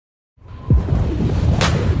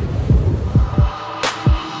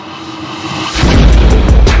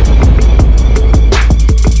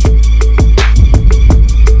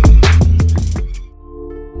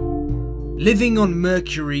Living on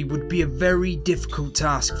Mercury would be a very difficult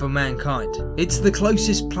task for mankind. It's the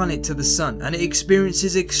closest planet to the Sun and it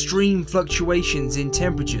experiences extreme fluctuations in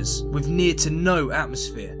temperatures with near to no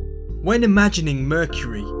atmosphere. When imagining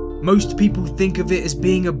Mercury, most people think of it as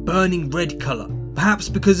being a burning red colour, perhaps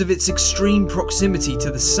because of its extreme proximity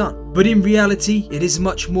to the Sun, but in reality it is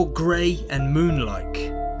much more grey and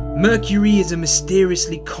moon-like. Mercury is a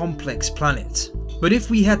mysteriously complex planet, but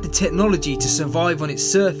if we had the technology to survive on its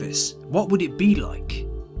surface, what would it be like?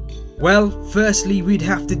 Well, firstly we'd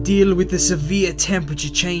have to deal with the severe temperature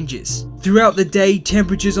changes. Throughout the day,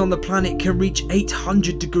 temperatures on the planet can reach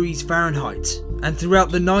 800 degrees Fahrenheit, and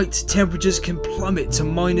throughout the night, temperatures can plummet to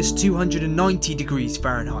minus 290 degrees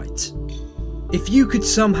Fahrenheit. If you could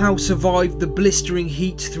somehow survive the blistering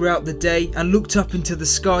heat throughout the day and looked up into the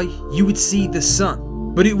sky, you would see the Sun.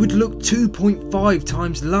 But it would look 2.5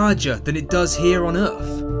 times larger than it does here on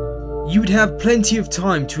Earth. You would have plenty of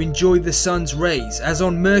time to enjoy the Sun's rays, as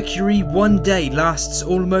on Mercury one day lasts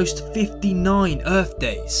almost 59 Earth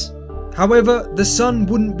days. However, the Sun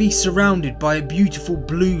wouldn't be surrounded by a beautiful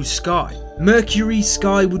blue sky. Mercury's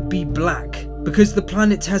sky would be black, because the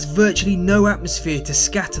planet has virtually no atmosphere to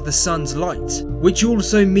scatter the Sun's light, which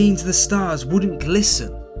also means the stars wouldn't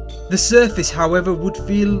glisten. The surface, however, would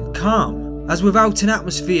feel calm, as without an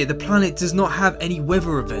atmosphere the planet does not have any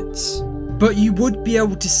weather events. But you would be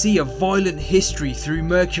able to see a violent history through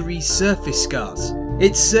Mercury's surface scars.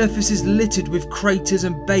 Its surface is littered with craters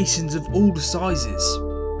and basins of all sizes.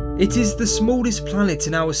 It is the smallest planet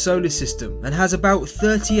in our solar system and has about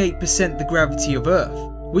 38% the gravity of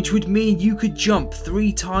Earth, which would mean you could jump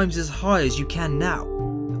 3 times as high as you can now.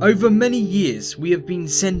 Over many years, we have been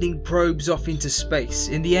sending probes off into space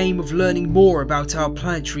in the aim of learning more about our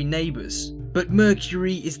planetary neighbours, but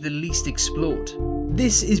Mercury is the least explored.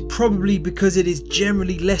 This is probably because it is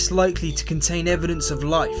generally less likely to contain evidence of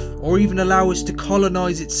life, or even allow us to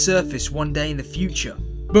colonise its surface one day in the future.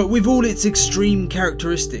 But with all its extreme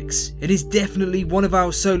characteristics, it is definitely one of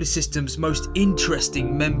our solar system's most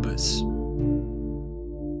interesting members.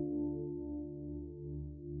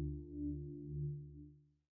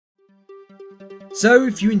 So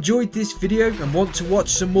if you enjoyed this video and want to watch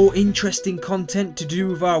some more interesting content to do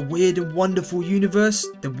with our weird and wonderful universe,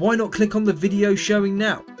 then why not click on the video showing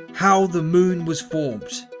now, How the Moon Was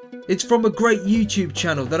Formed. It's from a great YouTube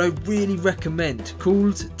channel that I really recommend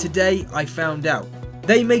called Today I Found Out.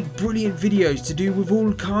 They make brilliant videos to do with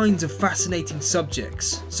all kinds of fascinating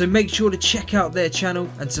subjects, so make sure to check out their channel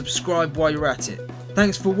and subscribe while you're at it.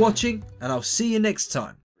 Thanks for watching and I'll see you next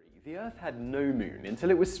time. The Earth had no moon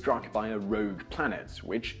until it was struck by a rogue planet,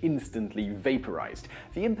 which instantly vaporized.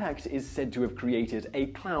 The impact is said to have created a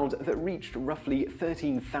cloud that reached roughly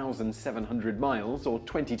 13,700 miles or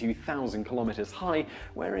 22,000 kilometers high,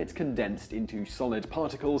 where it condensed into solid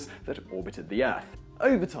particles that orbited the Earth.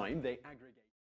 Over time, they aggregated